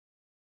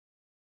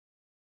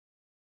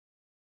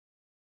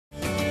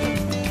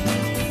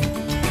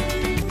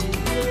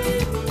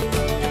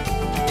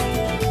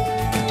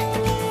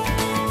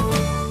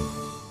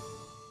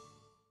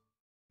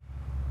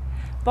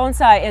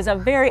Bonsai is a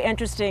very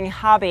interesting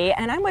hobby,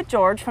 and I'm with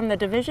George from the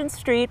Division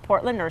Street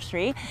Portland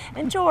Nursery.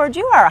 And George,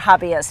 you are a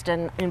hobbyist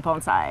in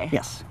bonsai.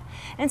 Yes.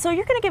 And so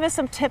you're going to give us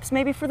some tips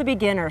maybe for the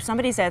beginner.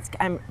 Somebody says,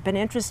 I've been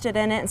interested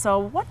in it, and so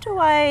what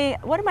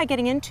am I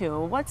getting into?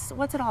 What's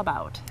it all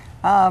about?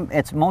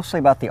 It's mostly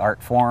about the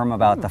art form,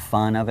 about the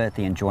fun of it,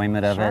 the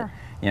enjoyment of it.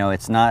 You know,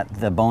 it's not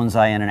the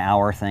bonsai in an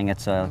hour thing.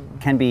 It's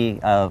can be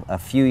a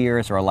few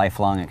years or a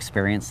lifelong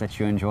experience that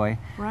you enjoy.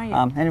 Right.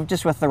 And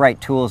just with the right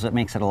tools, it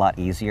makes it a lot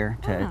easier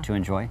to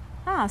enjoy.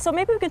 So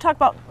maybe we can talk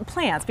about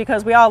plants,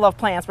 because we all love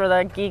plants. We're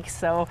the geeks,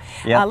 so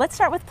let's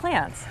start with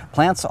plants.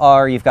 Plants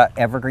are, you've got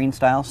evergreen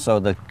styles, so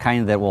the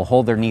kind that will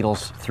hold their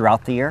needles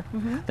throughout the year.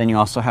 Then you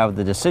also have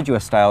the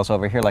deciduous styles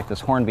over here, like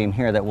this hornbeam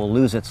here, that will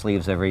lose its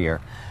leaves every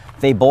year.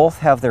 They both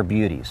have their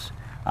beauties.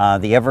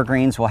 The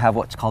evergreens will have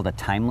what's called a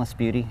timeless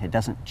beauty. It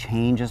doesn't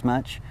change as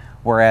much,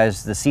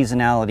 whereas the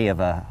seasonality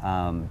of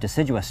a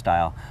deciduous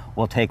style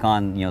will take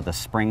on, you know, the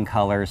spring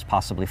colors,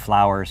 possibly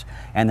flowers,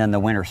 and then the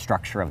winter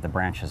structure of the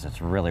branches.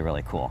 It's really,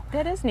 really cool.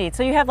 That is neat.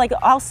 So you have like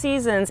all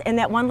seasons in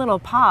that one little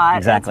pot.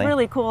 Exactly. That's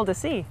really cool to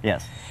see.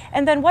 Yes.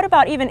 And then what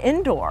about even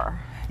indoor?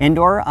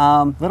 Indoor,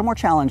 a little more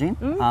challenging.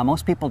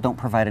 Most people don't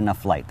provide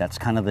enough light. That's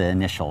kind of the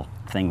initial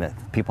thing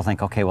that people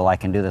think, okay, well, I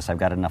can do this. I've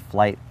got enough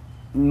light.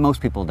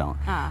 Most people don't.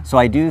 So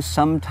I do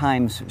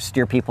sometimes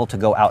steer people to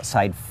go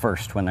outside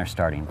first when they're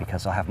starting,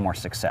 because they'll have more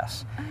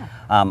success.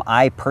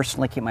 I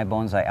personally keep my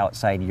bonsai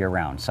outside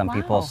year-round. Some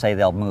people say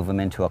they'll move them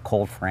into a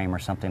cold frame or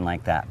something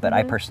like that, but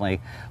I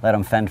personally let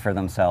them fend for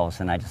themselves,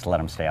 and I just let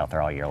them stay out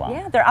there all year long.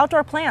 Yeah, they're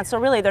outdoor plants, so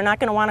really they're not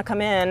going to want to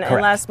come in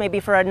unless maybe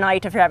for a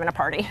night if you're having a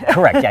party.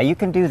 Correct, yeah, you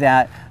can do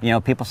that. You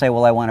know, people say,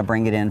 well, I want to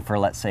bring it in for,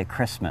 let's say,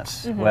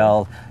 Christmas.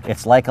 Well,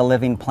 it's like a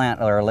living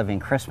plant or a living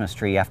Christmas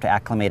tree. You have to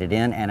acclimate it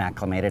in and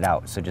acclimate it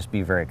out, so just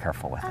be very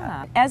careful with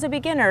that. As a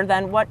beginner,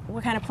 then what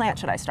kind of plant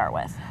should I start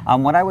with?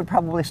 What I would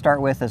probably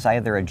start with is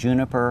either a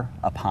juniper,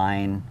 a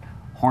pine,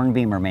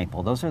 hornbeam, or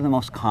maple. Those are the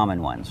most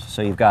common ones.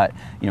 So you've got,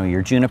 you know,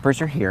 your junipers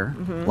are here,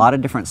 a lot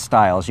of different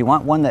styles. You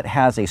want one that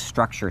has a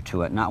structure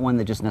to it, not one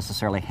that just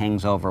necessarily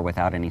hangs over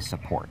without any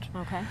support.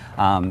 Okay.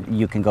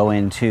 You can go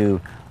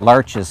into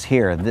larches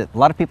here. A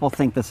lot of people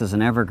think this is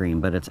an evergreen,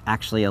 but it's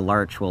actually a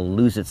larch will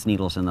lose its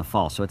needles in the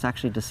fall, so it's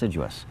actually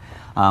deciduous.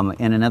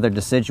 And another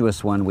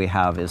deciduous one we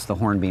have is the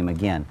hornbeam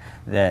again.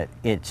 That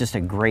it's just a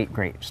great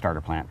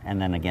starter plant.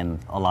 And then again,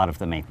 a lot of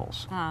the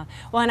maples.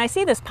 Well, and I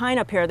see this pine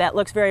up here that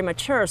looks very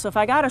mature. So if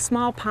I got a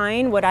small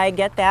pine, would I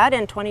get that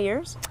in 20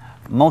 years?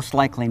 Most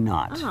likely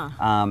not,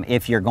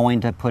 if you're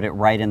going to put it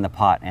right in the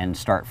pot and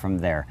start from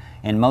there.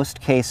 In most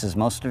cases,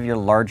 most of your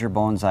larger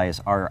bonsais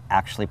are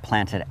actually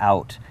planted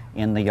out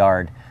in the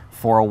yard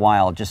for a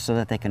while, just so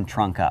that they can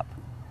trunk up.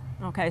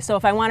 Okay, so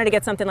if I wanted to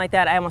get something like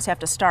that, I almost have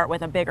to start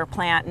with a bigger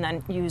plant and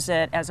then use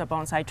it as a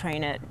bonsai,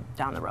 train it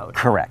down the road.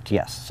 Correct,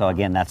 yes. So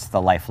again, that's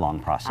the lifelong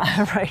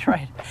process.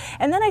 Right.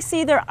 And then I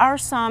see there are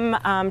some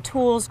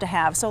tools to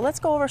have. So let's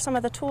go over some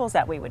of the tools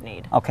that we would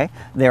need. Okay,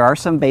 there are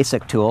some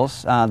basic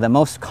tools. The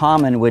most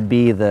common would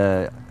be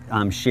the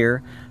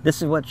shear.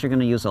 This is what you're going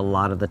to use a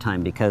lot of the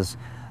time, because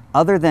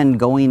other than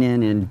going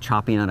in and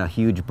chopping out a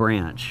huge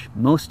branch,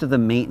 most of the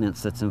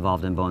maintenance that's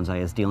involved in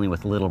bonsai is dealing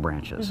with little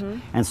branches.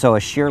 And so a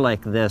shear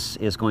like this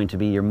is going to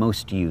be your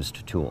most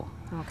used tool.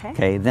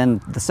 Okay,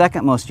 then the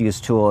second most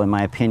used tool, in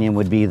my opinion,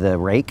 would be the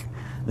rake.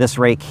 This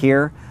rake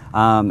here,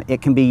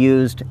 it can be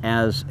used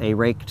as a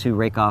rake to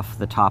rake off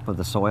the top of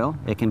the soil.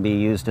 It can be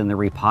used in the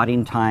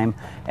repotting time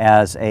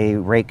as a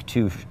rake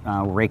to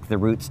rake the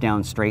roots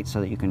down straight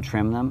so that you can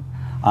trim them.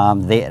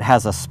 It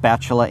has a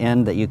spatula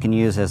end that you can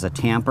use as a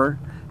tamper,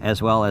 as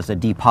well as a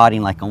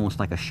depotting, like almost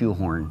like a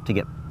shoehorn to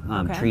get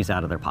trees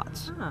out of their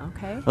pots.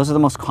 Those are the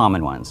most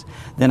common ones.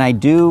 Then I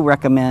do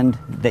recommend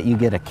that you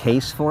get a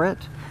case for it,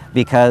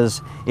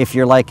 because if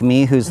you're like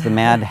me, who's the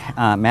mad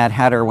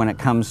hatter when it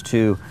comes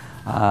to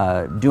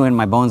doing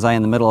my bonsai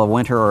in the middle of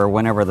winter or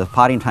whenever the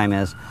potting time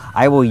is,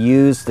 I will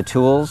use the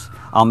tools.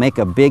 I'll make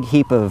a big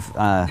heap of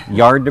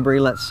yard debris,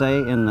 let's say,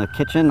 in the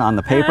kitchen on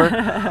the paper,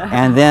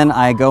 and then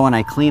I go and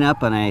I clean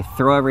up and I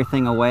throw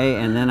everything away,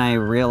 and then I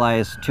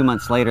realize 2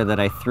 months later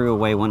that I threw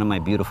away one of my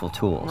beautiful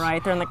tools.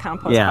 Right, they're in the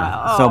compost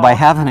pile. So by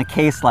having a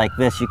case like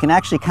this, you can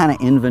actually kind of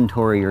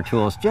inventory your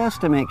tools just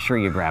to make sure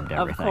you grabbed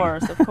everything.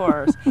 Of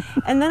course.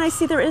 And then I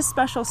see there is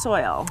special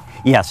soil.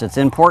 Yes, it's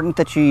important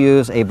that you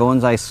use a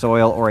bonsai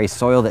soil or a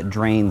soil that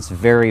drains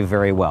very,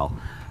 very well.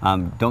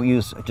 Don't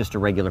use just a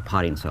regular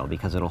potting soil,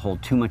 because it'll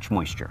hold too much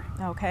moisture.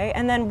 Okay,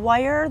 and then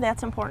wire,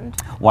 that's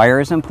important? Wire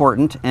is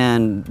important,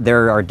 and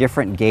there are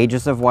different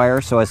gauges of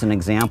wire. So as an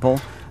example,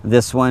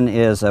 this one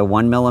is a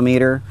 1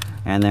 millimeter,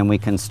 and then we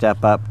can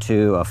step up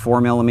to a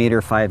 4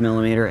 millimeter, 5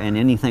 millimeter, and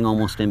anything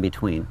almost in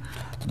between.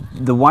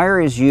 The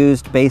wire is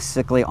used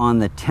basically on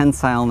the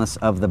tensileness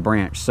of the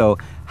branch. So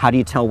how do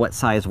you tell what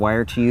size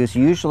wire to use?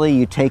 Usually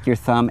you take your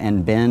thumb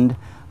and bend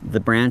the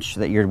branch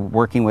that you're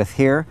working with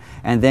here,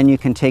 and then you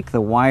can take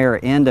the wire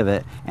end of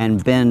it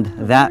and bend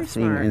that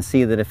thing and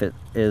see that if it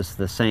is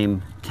the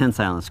same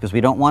tensileness, because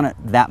we don't want it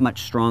that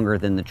much stronger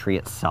than the tree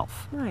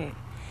itself. Right.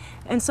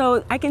 And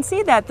so I can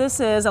see that this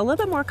is a little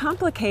bit more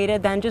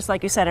complicated than just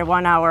like you said, a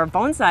 1 hour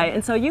bonsai.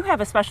 And so you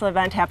have a special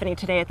event happening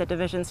today at the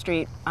Division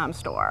Street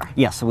store.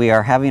 Yes, we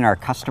are having our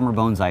customer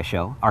bonsai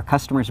show. Our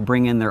customers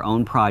bring in their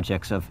own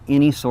projects of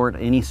any sort,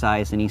 any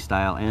size, any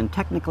style, and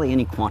technically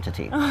any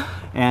quantity.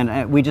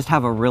 And we just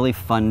have a really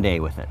fun day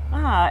with it.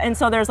 And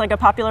so there's like a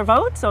popular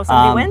vote, so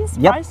somebody wins?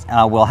 Yep, Prize?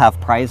 we'll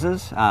have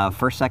prizes,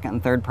 first, second,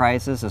 and third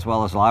prizes, as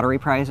well as lottery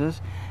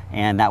prizes.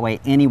 And that way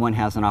anyone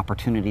has an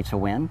opportunity to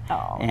win.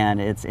 Oh.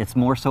 And it's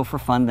more so for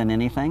fun than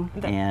anything.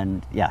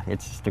 And yeah,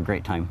 it's just a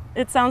great time.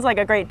 It sounds like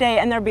a great day,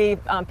 and there'll be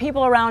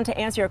people around to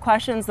answer your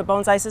questions. The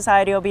Bonsai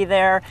Society will be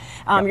there,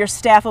 your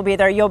staff will be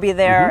there, you'll be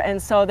there,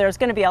 and so there's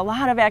going to be a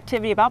lot of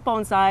activity about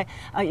bonsai.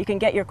 You can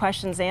get your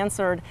questions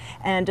answered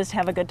and just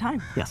have a good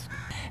time. Yes.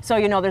 So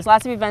you know there's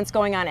lots of events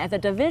going on at the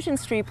Division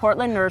Street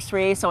Portland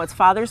Nursery, so it's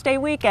Father's Day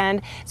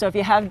weekend, so if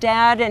you have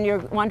dad and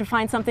you want to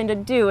find something to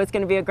do, it's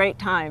going to be a great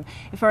time.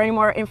 For any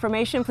more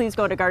information, please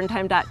go to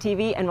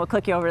gardentime.tv and we'll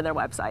click you over to their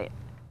website.